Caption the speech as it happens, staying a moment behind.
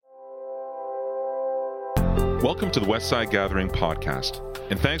Welcome to the Westside Gathering podcast,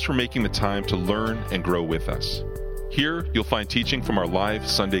 and thanks for making the time to learn and grow with us. Here, you'll find teaching from our live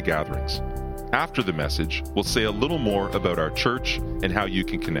Sunday gatherings. After the message, we'll say a little more about our church and how you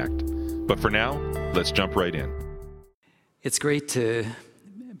can connect. But for now, let's jump right in. It's great to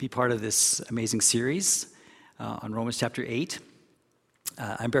be part of this amazing series on Romans chapter 8.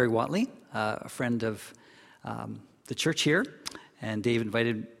 I'm Barry Watley, a friend of the church here, and Dave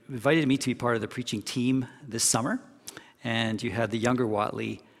invited me to be part of the preaching team this summer, and you had the younger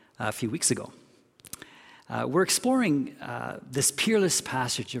Watley a few weeks ago. We're exploring this peerless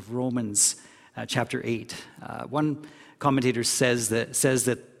passage of Romans chapter 8. One commentator says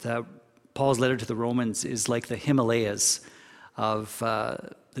that Paul's letter to the Romans is like the Himalayas of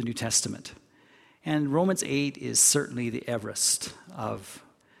the New Testament. And Romans 8 is certainly the Everest of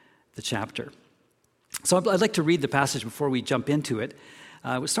the chapter. So I'd like to read the passage before we jump into it.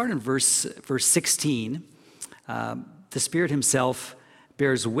 We'll start in verse 16. The Spirit himself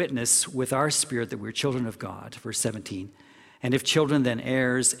bears witness with our spirit that we're children of God. Verse 17. And if children, then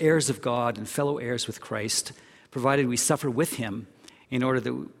heirs, heirs of God and fellow heirs with Christ, provided we suffer with him in order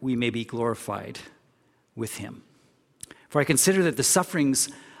that we may be glorified with him. For I consider that the sufferings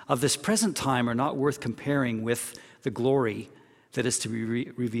of this present time are not worth comparing with the glory that is to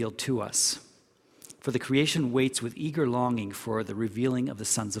be revealed to us. For the creation waits with eager longing for the revealing of the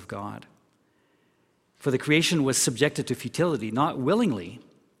sons of God. For the creation was subjected to futility, not willingly,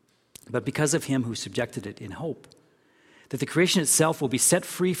 but because of him who subjected it in hope, that the creation itself will be set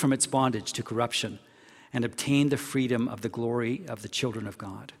free from its bondage to corruption and obtain the freedom of the glory of the children of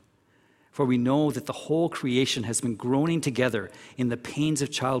God. For we know that the whole creation has been groaning together in the pains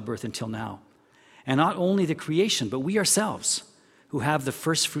of childbirth until now. And not only the creation, but we ourselves, who have the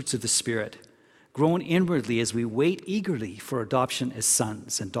first fruits of the Spirit, groan inwardly as we wait eagerly for adoption as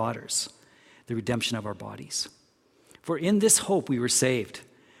sons and daughters, the redemption of our bodies. For in this hope we were saved.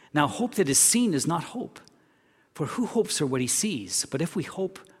 Now hope that is seen is not hope. For who hopes for what he sees? But if we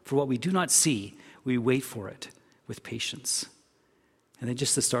hope for what we do not see, we wait for it with patience. And then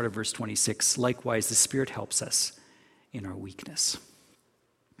just the start of verse 26, likewise the Spirit helps us in our weakness.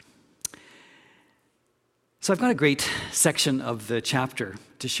 So I've got a great section of the chapter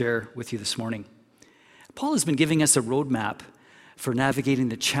to share with you this morning. Paul has been giving us a roadmap for navigating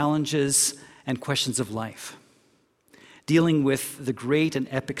the challenges and questions of life, dealing with the great and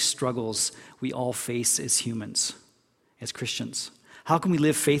epic struggles we all face as humans, as Christians. How can we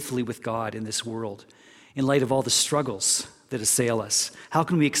live faithfully with God in this world in light of all the struggles that assail us? How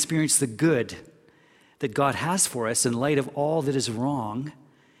can we experience the good that God has for us in light of all that is wrong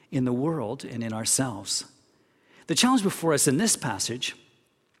in the world and in ourselves? The challenge before us in this passage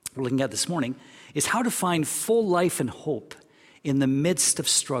we're looking at this morning is how to find full life and hope in the midst of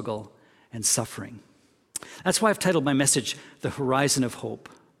struggle and suffering. That's why I've titled my message, The Horizon of Hope.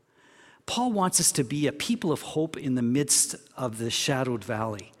 Paul wants us to be a people of hope in the midst of the shadowed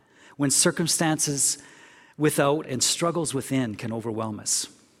valley, when circumstances without and struggles within can overwhelm us.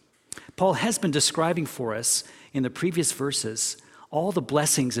 Paul has been describing for us in the previous verses all the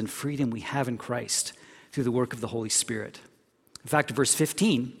blessings and freedom we have in Christ through the work of the Holy Spirit. In fact, in verse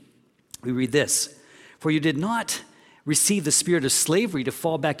 15, we read this, "For you did not receive the spirit of slavery to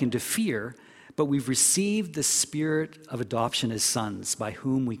fall back into fear, but we've received the spirit of adoption as sons, by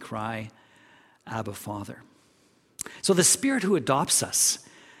whom we cry, Abba, Father." So the Spirit who adopts us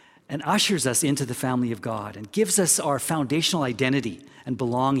and ushers us into the family of God and gives us our foundational identity and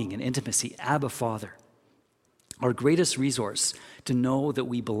belonging and intimacy, Abba, Father, our greatest resource to know that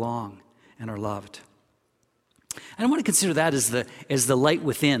we belong and are loved. And I want to consider that as the light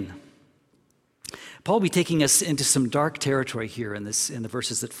within. Paul will be taking us into some dark territory here in the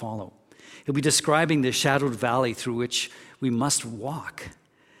verses that follow. He'll be describing the shadowed valley through which we must walk,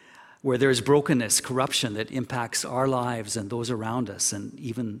 where there is brokenness, corruption that impacts our lives and those around us and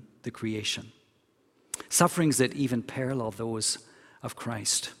even the creation. Sufferings that even parallel those of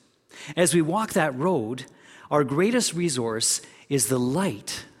Christ. As we walk that road, our greatest resource is the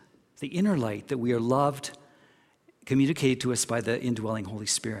light, the inner light that we are loved, communicated to us by the indwelling Holy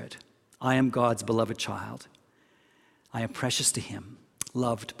Spirit. I am God's beloved child. I am precious to him,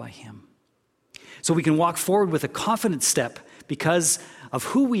 loved by him. So we can walk forward with a confident step because of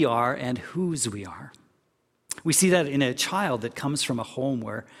who we are and whose we are. We see that in a child that comes from a home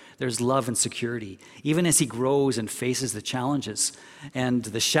where there's love and security. Even as he grows and faces the challenges and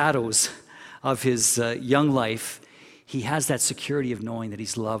the shadows of his young life, he has that security of knowing that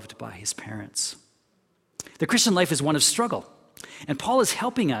he's loved by his parents. The Christian life is one of struggle. And Paul is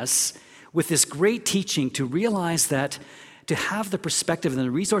helping us with this great teaching to realize that to have the perspective and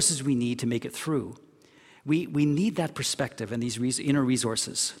the resources we need to make it through, We need that perspective and these inner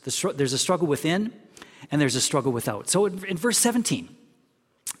resources. There's a struggle within and there's a struggle without. So in verse 17,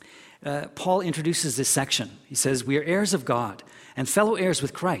 Paul introduces this section. He says, we are heirs of God and fellow heirs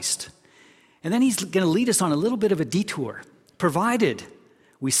with Christ. And then he's going to lead us on a little bit of a detour, provided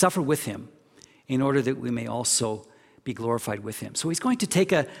we suffer with him in order that we may also be glorified with him. So he's going to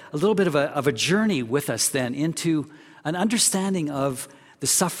take a little bit of a journey with us then into an understanding of the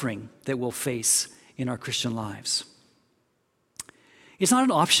suffering that we'll face in our Christian lives. It's not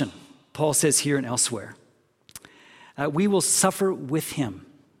an option, Paul says here and elsewhere. We will suffer with him.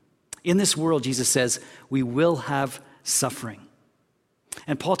 In this world, Jesus says, we will have suffering.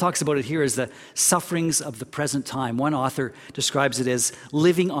 And Paul talks about it here as the sufferings of the present time. One author describes it as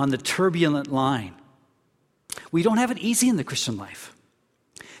living on the turbulent line. We don't have it easy in the Christian life.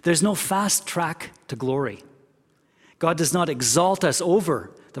 There's no fast track to glory. God does not exalt us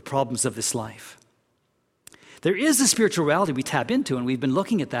over the problems of this life. There is a spiritual reality we tap into, and we've been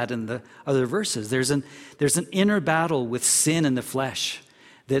looking at that in the other verses. There's an inner battle with sin and the flesh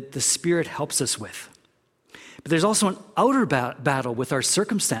that the Spirit helps us with. But there's also an outer battle with our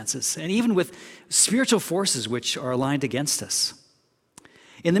circumstances and even with spiritual forces which are aligned against us.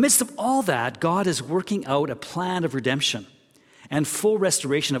 In the midst of all that, God is working out a plan of redemption and full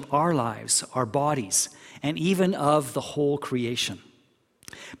restoration of our lives, our bodies, and even of the whole creation.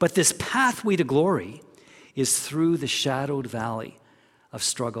 But this pathway to glory is through the shadowed valley of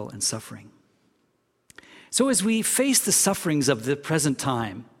struggle and suffering. So as we face the sufferings of the present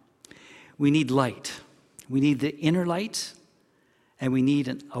time, we need light. We need the inner light, and we need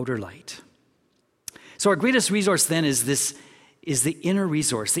an outer light. So our greatest resource then is the inner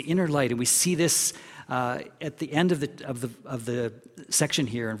resource, the inner light, and we see this at the end of the section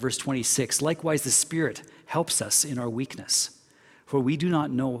here in verse 26. Likewise, the Spirit helps us in our weakness, for we do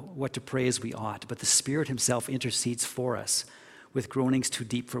not know what to pray as we ought, but the Spirit himself intercedes for us with groanings too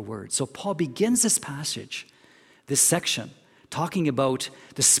deep for words. So Paul begins this passage, this section, talking about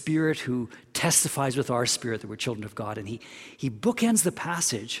the Spirit who testifies with our spirit that we're children of God. And he bookends the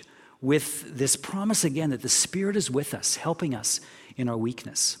passage with this promise again that the Spirit is with us, helping us in our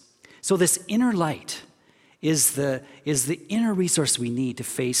weakness. So this inner light is the inner resource we need to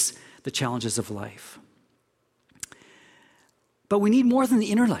face the challenges of life. But we need more than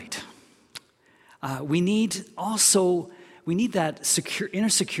the inner light. We need that inner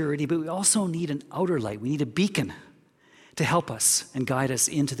security, but we also need an outer light. We need a beacon to help us and guide us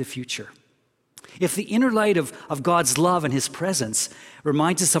into the future. If the inner light of God's love and his presence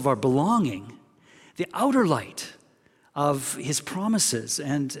reminds us of our belonging, the outer light of his promises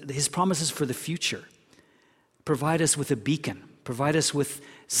and his promises for the future provide us with a beacon, provide us with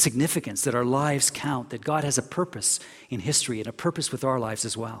significance, that our lives count, that God has a purpose in history and a purpose with our lives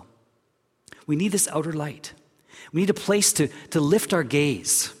as well. We need this outer light. We need a place to lift our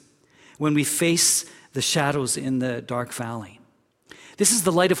gaze when we face the shadows in the dark valley. This is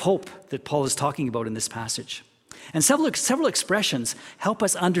the light of hope that Paul is talking about in this passage. And several expressions help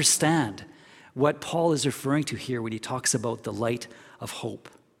us understand what Paul is referring to here when he talks about the light of hope.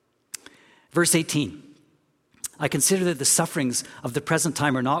 Verse 18, I consider that the sufferings of the present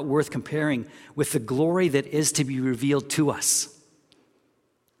time are not worth comparing with the glory that is to be revealed to us.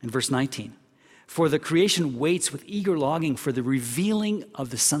 In verse 19, for the creation waits with eager longing for the revealing of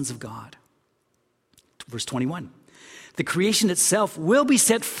the sons of God. Verse 21, the creation itself will be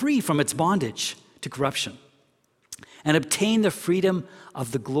set free from its bondage to corruption and obtain the freedom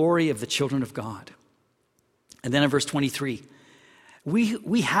of the glory of the children of God. And then in verse 23,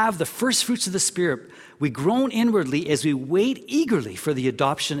 we have the first fruits of the Spirit. We groan inwardly as we wait eagerly for the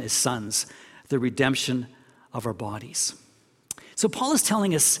adoption as sons, the redemption of our bodies. So Paul is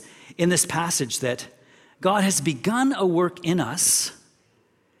telling us in this passage that God has begun a work in us,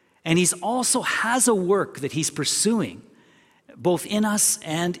 and he also has a work that he's pursuing both in us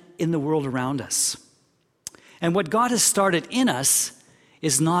and in the world around us. And what God has started in us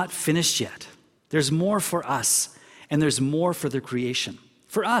is not finished yet. There's more for us, and there's more for the creation.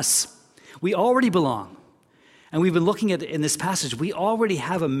 For us, we already belong. And we've been looking at it in this passage. We already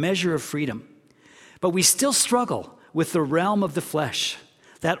have a measure of freedom, but we still struggle with the realm of the flesh,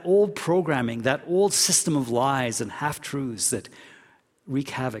 that old programming, that old system of lies and half-truths that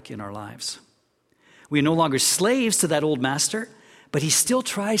wreak havoc in our lives. We are no longer slaves to that old master, but he still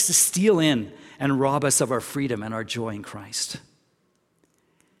tries to steal in and rob us of our freedom and our joy in Christ.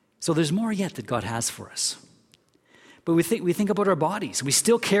 So there's more yet that God has for us. But we think about our bodies. We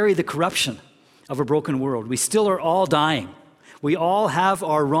still carry the corruption of a broken world. We still are all dying. We all have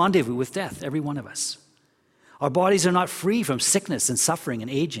our rendezvous with death, every one of us. Our bodies are not free from sickness and suffering and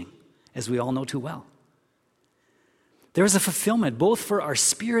aging, as we all know too well. There is a fulfillment both for our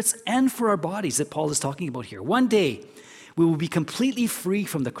spirits and for our bodies that Paul is talking about here. One day, we will be completely free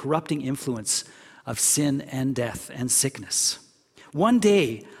from the corrupting influence of sin and death and sickness. One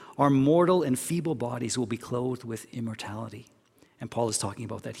day, our mortal and feeble bodies will be clothed with immortality. And Paul is talking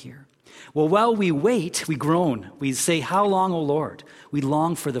about that here. Well, while we wait, we groan. We say, "How long, O Lord?" We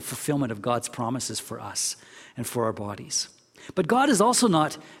long for the fulfillment of God's promises for us and for our bodies. But God is also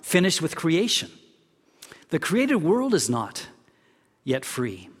not finished with creation. The created world is not yet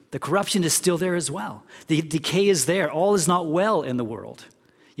free. The corruption is still there as well. The decay is there. All is not well in the world.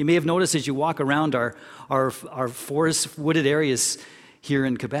 You may have noticed as you walk around our forest wooded areas here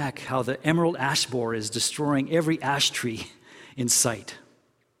in Quebec how the emerald ash borer is destroying every ash tree in sight.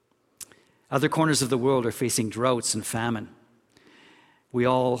 Other corners of the world are facing droughts and famine. We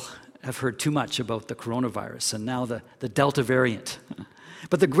all have heard too much about the coronavirus and now the Delta variant.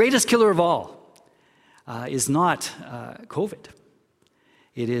 But the greatest killer of all is not COVID.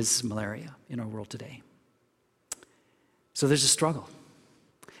 It is malaria in our world today. So there's a struggle.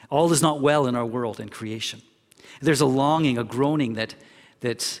 All is not well in our world and creation. There's a longing, a groaning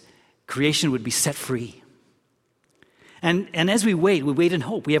that creation would be set free. And as we wait in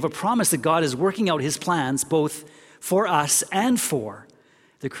hope. We have a promise that God is working out his plans both for us and for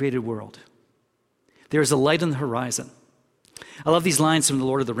the created world. There is a light on the horizon. I love these lines from The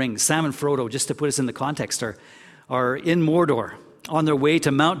Lord of the Rings. Sam and Frodo, just to put us in the context, are in Mordor on their way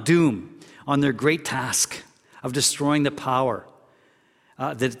to Mount Doom on their great task of destroying the power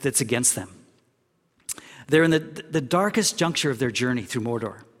that's against them. They're in the darkest juncture of their journey through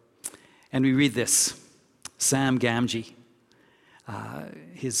Mordor. And we read this. Sam Gamgee,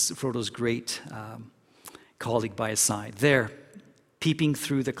 Frodo's great colleague by his side. There, peeping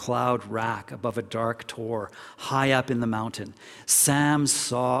through the cloud rack above a dark tor high up in the mountain, Sam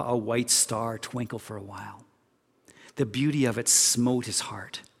saw a white star twinkle for a while. The beauty of it smote his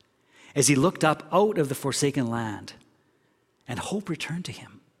heart as he looked up out of the forsaken land, and hope returned to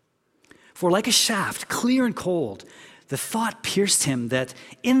him. For like a shaft, clear and cold, the thought pierced him that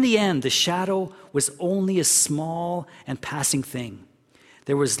in the end, the shadow was only a small and passing thing.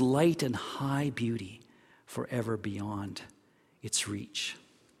 There was light and high beauty forever beyond its reach.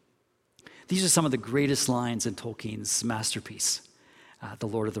 These are some of the greatest lines in Tolkien's masterpiece, The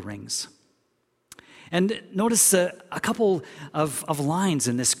Lord of the Rings. And notice a couple of lines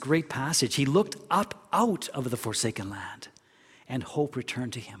in this great passage. He looked up out of the forsaken land, and hope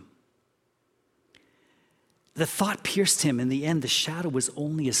returned to him. The thought pierced him. In the end, the shadow was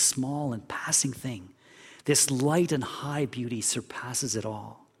only a small and passing thing. This light and high beauty surpasses it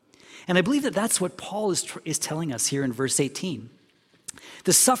all. And I believe that that's what Paul is telling us here in verse 18.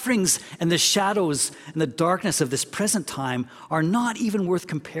 The sufferings and the shadows and the darkness of this present time are not even worth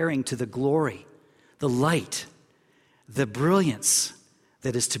comparing to the glory, the light, the brilliance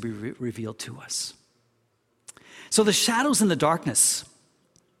that is to be revealed to us. So the shadows and the darkness,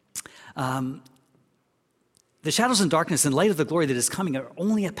 in light of the glory that is coming are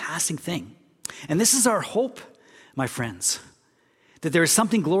only a passing thing. And this is our hope, my friends, that there is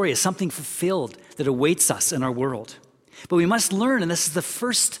something glorious, something fulfilled that awaits us in our world. But we must learn, and this is the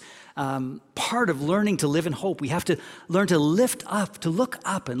first part of learning to live in hope. We have to learn to lift up, to look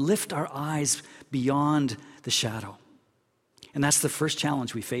up and lift our eyes beyond the shadow. And that's the first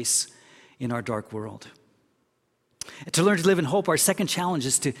challenge we face in our dark world. To learn to live in hope, our second challenge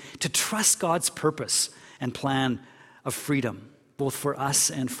is to trust God's purpose and plan of freedom, both for us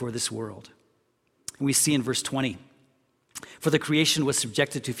and for this world. And we see in verse 20, for the creation was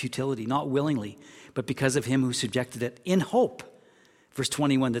subjected to futility, not willingly, but because of him who subjected it in hope. Verse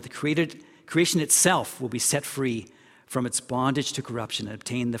 21, that the creation itself will be set free from its bondage to corruption and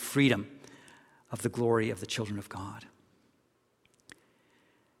obtain the freedom of the glory of the children of God.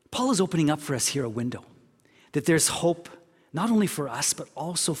 Paul is opening up for us here a window, that there's hope not only for us, but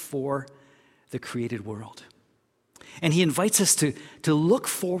also for the created world. And he invites us to look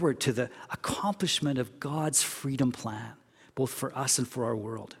forward to the accomplishment of God's freedom plan, both for us and for our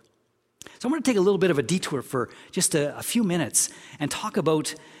world. So I'm going to take a little bit of a detour for just a few minutes and talk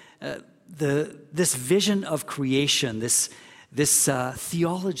about this vision of creation, this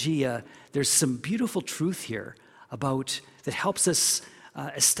theology. There's some beautiful truth here that helps us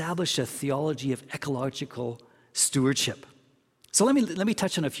establish a theology of ecological stewardship. So let me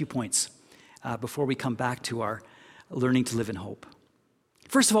touch on a few points before we come back to our learning to live in hope.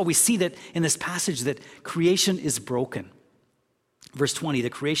 First of all, we see that in this passage that creation is broken. Verse 20, the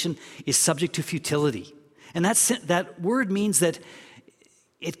creation is subject to futility. And that word means that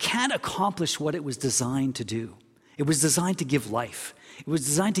it can't accomplish what it was designed to do. It was designed to give life. It was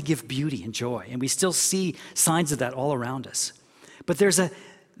designed to give beauty and joy, and we still see signs of that all around us. But there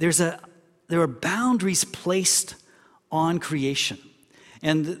are boundaries placed on creation.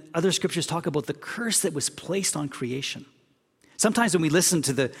 And other scriptures talk about the curse that was placed on creation. Sometimes when we listen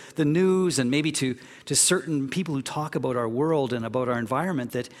to the news and maybe to certain people who talk about our world and about our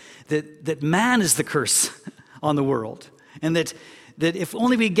environment, that man is the curse on the world. And that if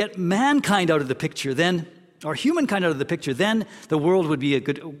only we get mankind out of the picture, then, or humankind out of the picture, then the world would be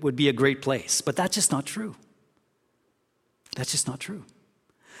a great place. But that's just not true. That's just not true.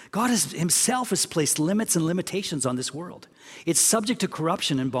 God himself has placed limits and limitations on this world. It's subject to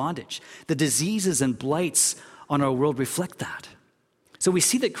corruption and bondage. The diseases and blights on our world reflect that. So we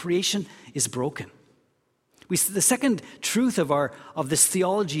see that creation is broken. The second truth of this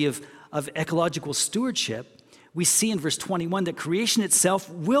theology of ecological stewardship, we see in verse 21 that creation itself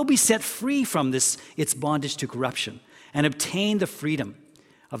will be set free from its bondage to corruption and obtain the freedom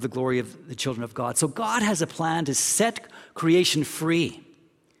of the glory of the children of God. So God has a plan to set creation free,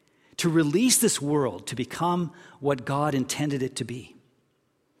 to release this world to become what God intended it to be.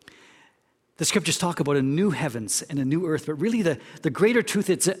 The scriptures talk about a new heavens and a new earth, but really the greater truth,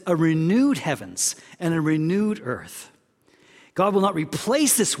 it's a renewed heavens and a renewed earth. God will not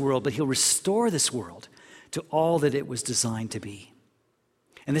replace this world, but he'll restore this world to all that it was designed to be.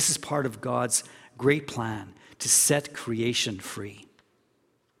 And this is part of God's great plan to set creation free.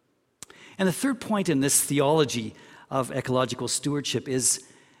 And the third point in this theology of ecological stewardship is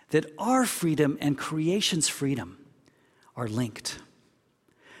that our freedom and creation's freedom are linked.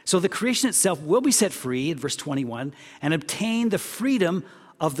 So the creation itself will be set free in verse 21 and obtain the freedom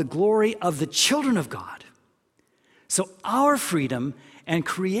of the glory of the children of God. So our freedom and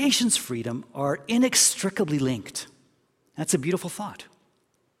creation's freedom are inextricably linked. That's a beautiful thought.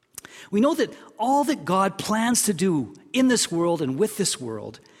 We know that all that God plans to do in this world and with this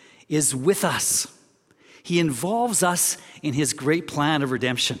world is with us. He involves us in his great plan of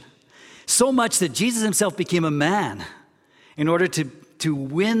redemption. So much that Jesus himself became a man in order to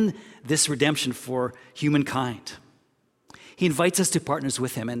win this redemption for humankind. He invites us to partners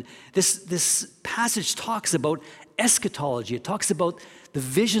with him. And this passage talks about eschatology. It talks about the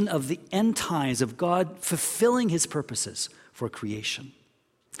vision of the end times of God fulfilling his purposes for creation.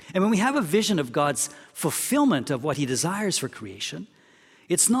 And when we have a vision of God's fulfillment of what he desires for creation,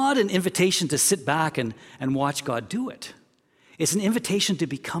 it's not an invitation to sit back and watch God do it. It's an invitation to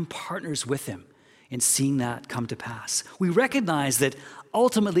become partners with him in seeing that come to pass. We recognize that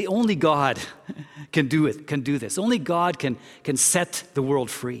ultimately only God can do this. Only God can set the world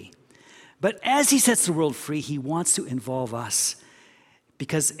free. But as he sets the world free, he wants to involve us,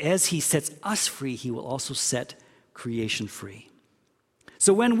 because as he sets us free, he will also set creation free.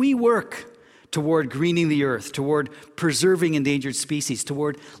 So when we work toward greening the earth, toward preserving endangered species,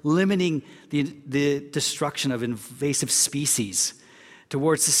 toward limiting the destruction of invasive species,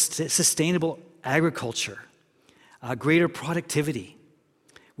 towards sustainable agriculture, greater productivity,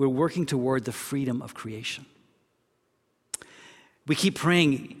 we're working toward the freedom of creation. We keep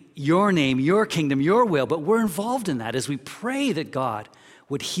praying your name, your kingdom, your will, but we're involved in that. As we pray that God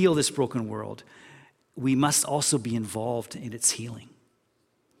would heal this broken world, we must also be involved in its healing.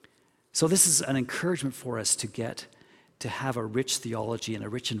 So this is an encouragement for us to have a rich theology and a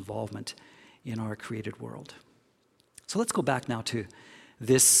rich involvement in our created world. So let's go back now to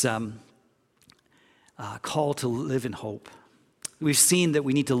this call to live in hope. We've seen that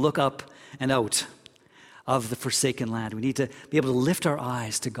we need to look up and out of the forsaken land. We need to be able to lift our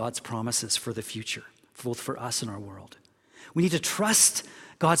eyes to God's promises for the future, both for us and our world. We need to trust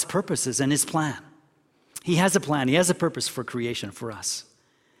God's purposes and his plan. He has a plan. He has a purpose for creation for us.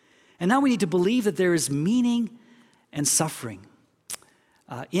 And now we need to believe that there is meaning and suffering,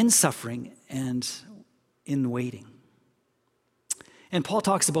 in suffering and in waiting. And Paul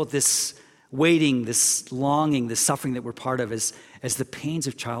talks about this waiting, this longing, this suffering that we're part of as the pains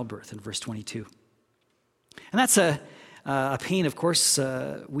of childbirth in verse 22. And that's a pain, of course,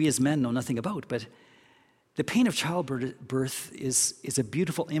 we as men know nothing about, but the pain of childbirth is a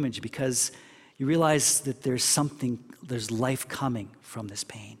beautiful image, because you realize that there's life coming from this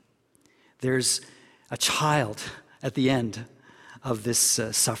pain. There's a child at the end of this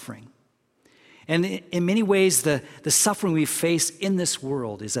suffering. And in many ways, the suffering we face in this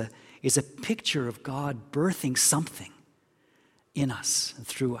world is a picture of God birthing something in us and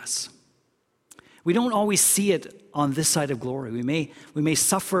through us. We don't always see it on this side of glory. We may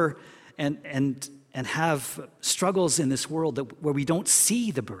suffer and have struggles in this world where we don't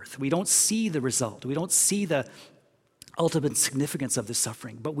see the birth. We don't see the result. We don't see the ultimate significance of the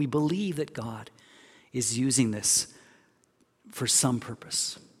suffering. But we believe that God is using this for some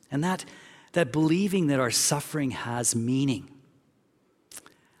purpose. And that believing that our suffering has meaning,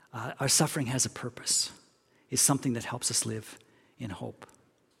 our suffering has a purpose, is something that helps us live in hope.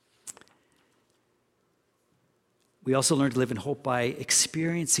 We also learn to live in hope by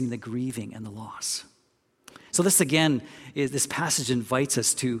experiencing the grieving and the loss. So this passage invites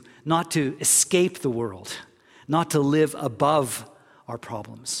us to not to escape the world, not to live above our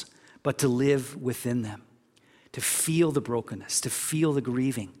problems, but to live within them, to feel the brokenness, to feel the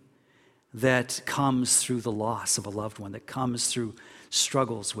grieving that comes through the loss of a loved one, that comes through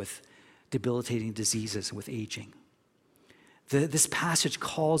struggles with debilitating diseases, with aging. This passage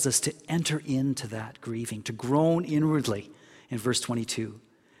calls us to enter into that grieving, to groan inwardly in verse 22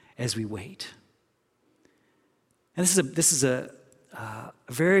 as we wait. And this is a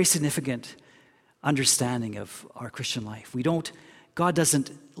very significant understanding of our Christian life. God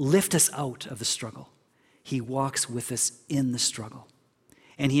doesn't lift us out of the struggle. He walks with us in the struggle.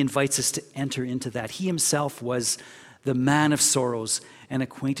 And he invites us to enter into that. He himself was the man of sorrows and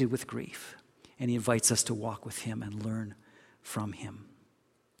acquainted with grief. And he invites us to walk with him and learn from him.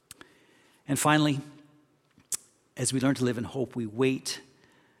 And finally, as we learn to live in hope, we wait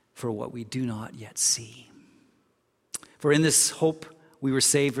for what we do not yet see. For in this hope we were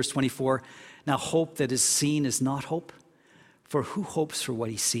saved, verse 24. Now hope that is seen is not hope, for who hopes for what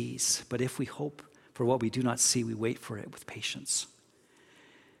he sees? But if we hope for what we do not see, we wait for it with patience.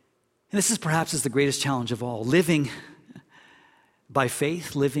 And this is perhaps the greatest challenge of all, living by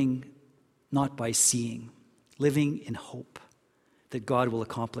faith, living not by seeing, living in hope that God will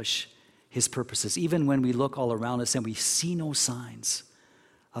accomplish his purposes, even when we look all around us and we see no signs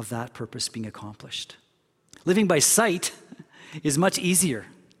of that purpose being accomplished. Living by sight is much easier.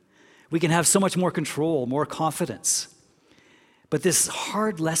 We can have so much more control, more confidence. But this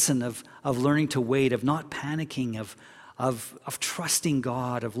hard lesson of learning to wait, of not panicking, of trusting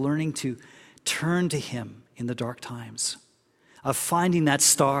God, of learning to turn to him in the dark times, of finding that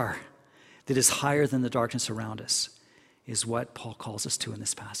star that is higher than the darkness around us, is what Paul calls us to in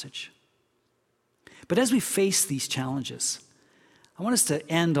this passage. But as we face these challenges, I want us to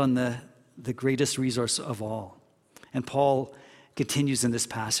end on the greatest resource of all. And Paul continues in this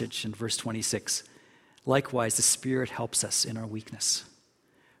passage in verse 26. Likewise, the Spirit helps us in our weakness,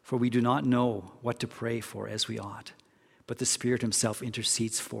 for we do not know what to pray for as we ought, but the Spirit himself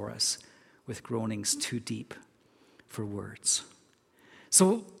intercedes for us with groanings too deep for words.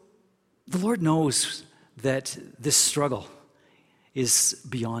 So the Lord knows that this struggle is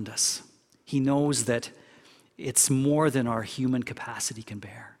beyond us. He knows that it's more than our human capacity can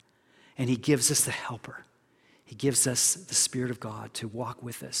bear. And he gives us the helper. He gives us the Spirit of God to walk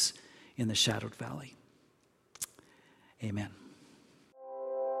with us in the shadowed valley. Amen.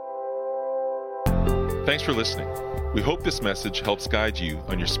 Thanks for listening. We hope this message helps guide you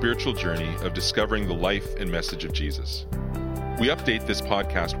on your spiritual journey of discovering the life and message of Jesus. We update this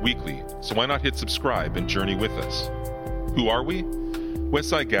podcast weekly, so why not hit subscribe and journey with us? Who are we?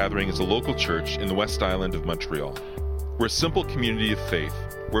 Westside Gathering is a local church in the West Island of Montreal. We're a simple community of faith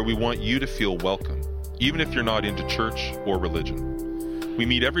where we want you to feel welcome, even if you're not into church or religion. We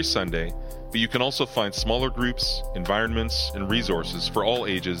meet every Sunday, but you can also find smaller groups, environments, and resources for all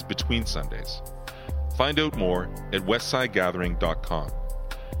ages between Sundays. Find out more at westsidegathering.com.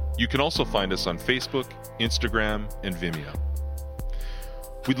 You can also find us on Facebook, Instagram, and Vimeo.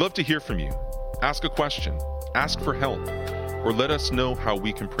 We'd love to hear from you. Ask a question, ask for help, or let us know how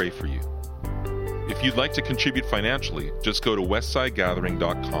we can pray for you. If you'd like to contribute financially, just go to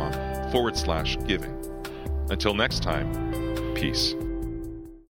westsidegathering.com/giving. Until next time, peace.